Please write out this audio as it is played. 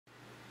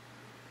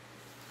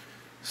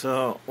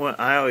So what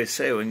I always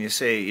say when you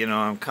say,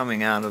 I'm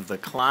coming out of the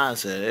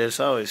closet, it's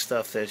always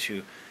stuff that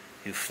you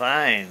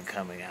find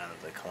coming out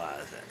of the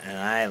closet. And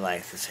I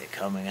like to say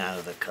coming out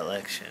of the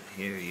collection.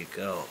 Here you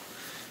go.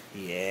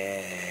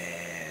 Yeah,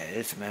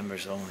 it's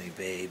members only,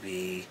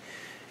 baby.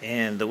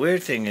 And the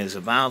weird thing is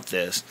about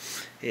this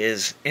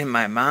is in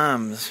my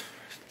mom's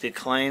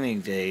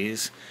declining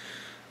days,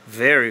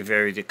 very,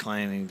 very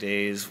declining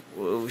days,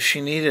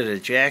 she needed a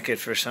jacket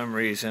for some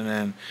reason,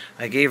 and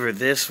I gave her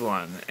this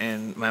one.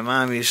 And my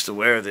mom used to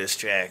wear this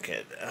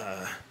jacket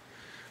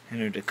in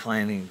her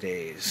declining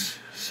days.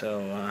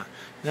 So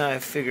now I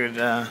figured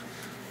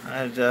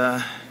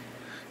I'd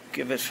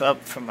give it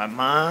up for my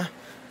ma.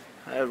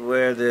 I'd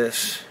wear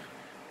this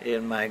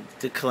in my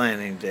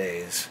declining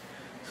days.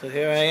 So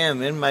here I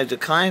am in my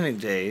declining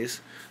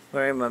days,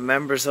 wearing my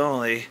members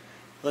only,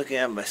 looking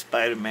at my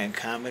Spider-Man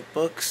comic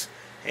books,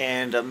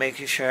 and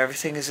making sure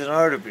everything is in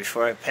order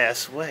before I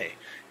pass away.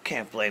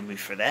 Can't blame me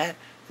for that.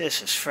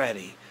 This is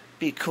Freddy.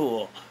 Be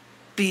cool.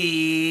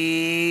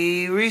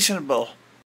 Be reasonable.